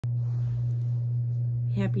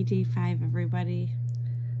Happy day 5, everybody.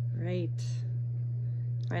 Right.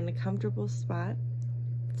 Find a comfortable spot.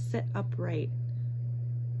 Sit upright.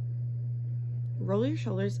 Roll your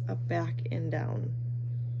shoulders up, back, and down.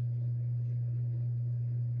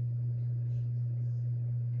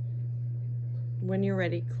 When you're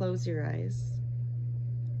ready, close your eyes.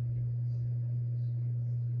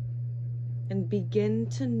 And begin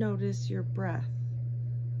to notice your breath.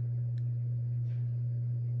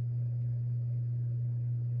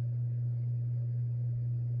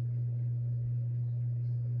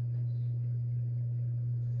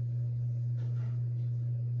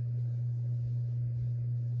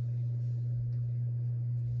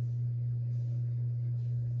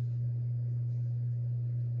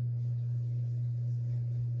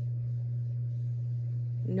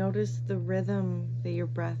 Notice the rhythm that your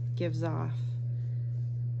breath gives off.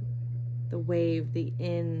 The wave, the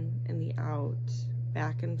in and the out,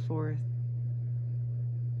 back and forth.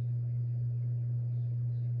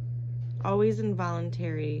 Always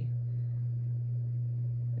involuntary.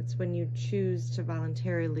 It's when you choose to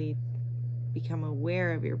voluntarily become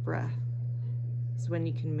aware of your breath. It's when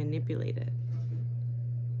you can manipulate it.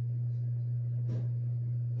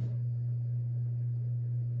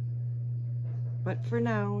 But for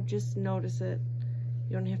now, just notice it.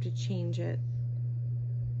 You don't have to change it.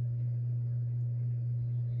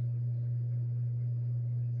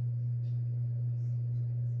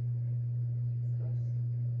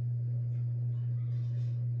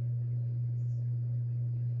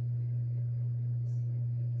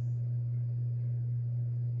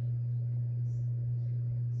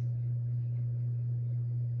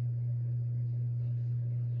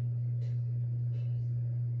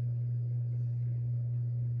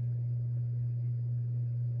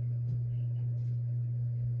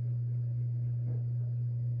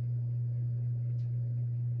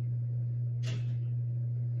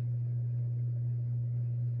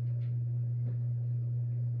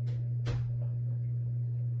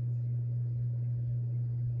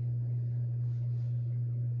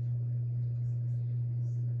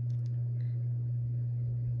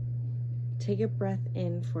 Take a breath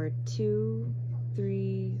in for 2,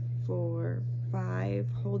 3, 4, 5.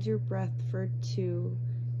 Hold your breath for 2,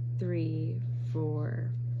 3,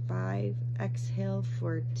 4, 5. Exhale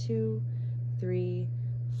for 2, 3,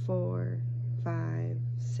 4, 5,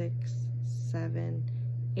 6, 7,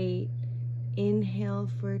 8. Inhale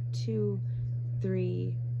for 2,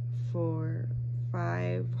 3, 4,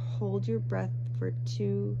 5. Hold your breath for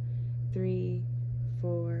 2, 3,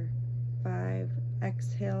 4, 5.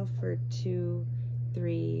 Exhale for 2,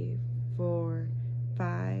 3, 4,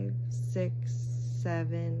 5, 6,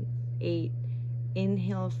 7, 8.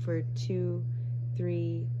 Inhale for 2,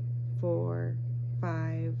 3, 4,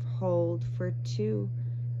 5. Hold for 2,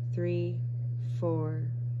 3,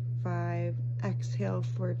 4, 5. Exhale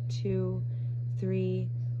for 2, 3,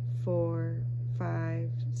 4, 5,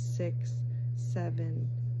 6, 7,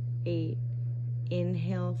 8.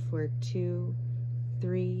 Inhale for 2,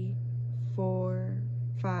 3, 4,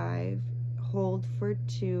 5. Hold for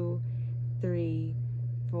 2, 3,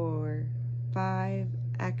 4, 5.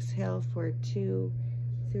 Exhale for 2,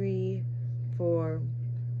 3, 4,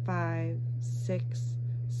 5, 6,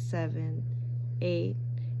 7, 8.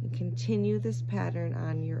 And continue this pattern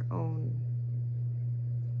on your own.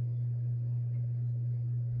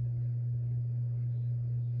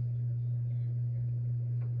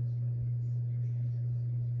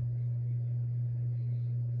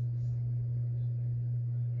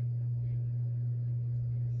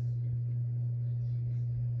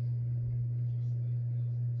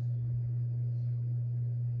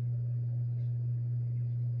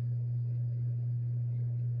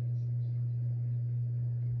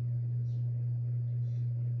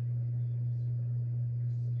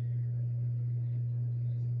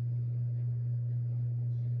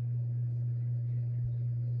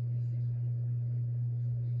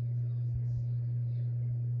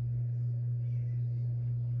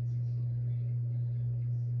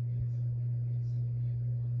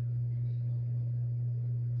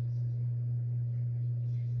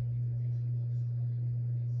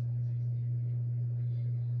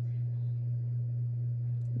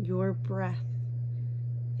 Your breath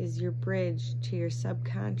is your bridge to your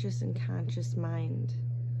subconscious and conscious mind.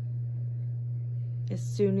 As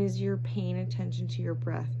soon as you're paying attention to your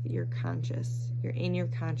breath, you're conscious. You're in your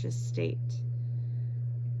conscious state.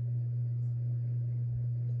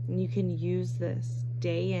 And you can use this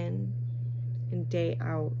day in and day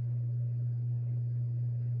out.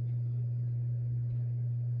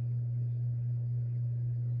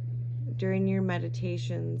 During your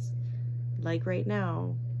meditations, like right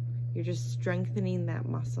now, You're just strengthening that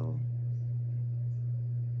muscle.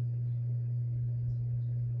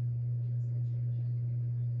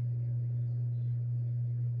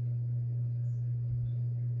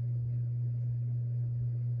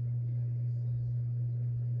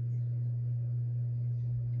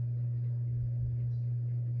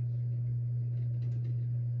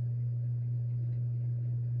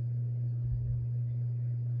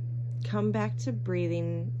 Come back to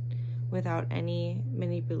breathing without any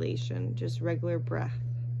manipulation, just regular breath.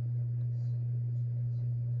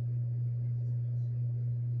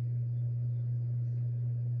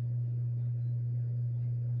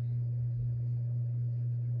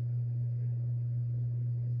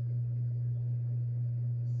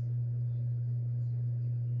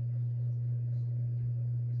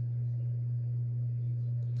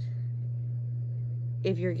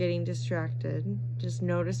 If you're getting distracted, just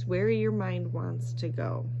notice where your mind wants to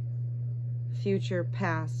go. Future,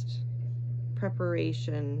 past,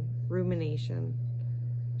 preparation, rumination.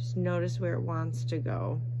 Just notice where it wants to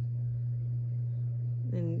go.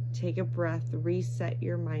 And take a breath, reset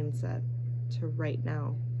your mindset to right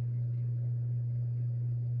now.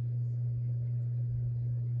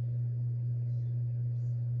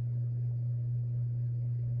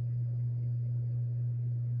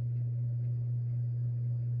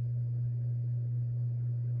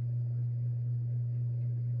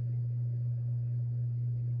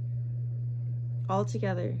 All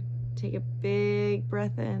together, take a big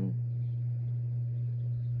breath in.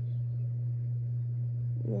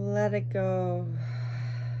 Let it go.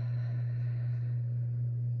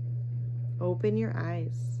 Open your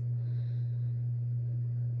eyes.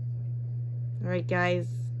 All right, guys,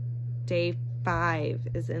 day 5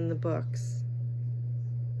 is in the books.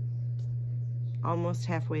 Almost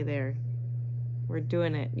halfway there. We're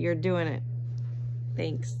doing it. You're doing it.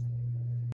 Thanks.